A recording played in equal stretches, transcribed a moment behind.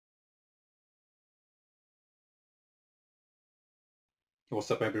What's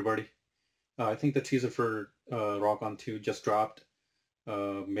up, everybody? I think the teaser for Rock On 2 just dropped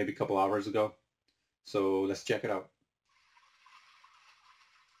maybe a couple hours ago. So let's check it out.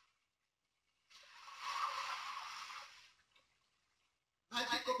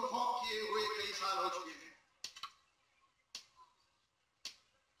 Magic को perform किए हुए कई साल हो चुके हैं,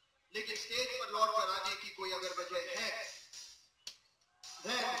 लेकिन स्टेज पर लौट कर आने की कोई अगर वजह है,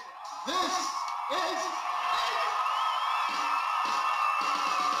 then this is it.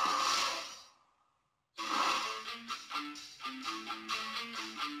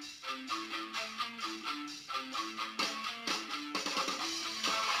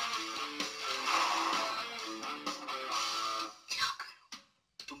 क्या करो?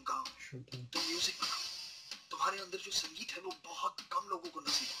 तुम गाओ, तुम म्यूजिक बनाओ. तुम्हारे अंदर जो संगीत है वो बहुत कम लोगों को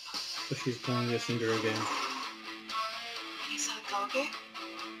नसीब होता है. So she's playing a singer again. मेरे साथ गाओगे?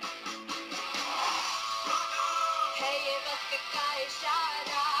 है ये वक्त का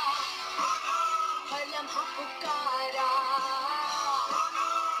इशारा, हर लम्हा पुकारा.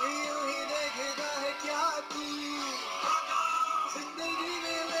 यूं ही देखेगा है क्या तू, जिंदगी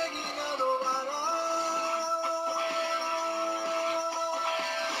में लगी ना दोबारा.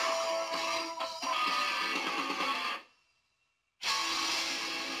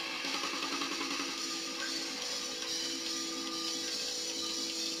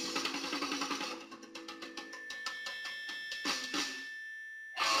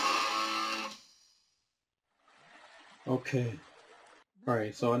 Okay.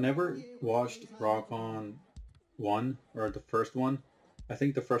 Alright, so I never watched Rock On 1 or the first one. I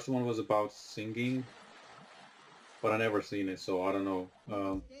think the first one was about singing, but I never seen it, so I don't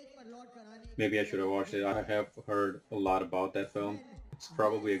know. Maybe I should have watched it. I have heard a lot about that film. It's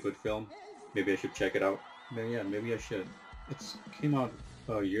probably a good film. Maybe I should check it out. Maybe, yeah, maybe I should. It came out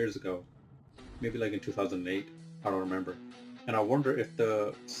years ago, maybe like in 2008. I don't remember. And I wonder if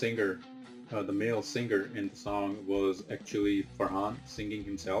the singer, the male singer in the song was actually Farhan singing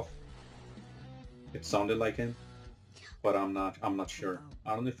himself. It sounded like him, but I'm not sure.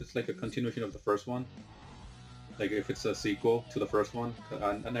 I don't know if it's like a continuation of the first one, like if it's a sequel to the first one.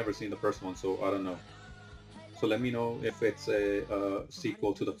 I never seen the first one, so I don't know. So let me know if it's a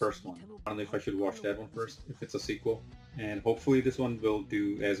sequel to the first one. I don't know if I should watch that one first, if it's a sequel. And hopefully this one will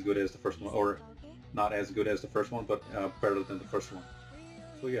do as good as the first one, or not as good as the first one, but better than the first one.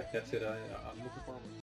 So yeah, that's it. I'm looking forward.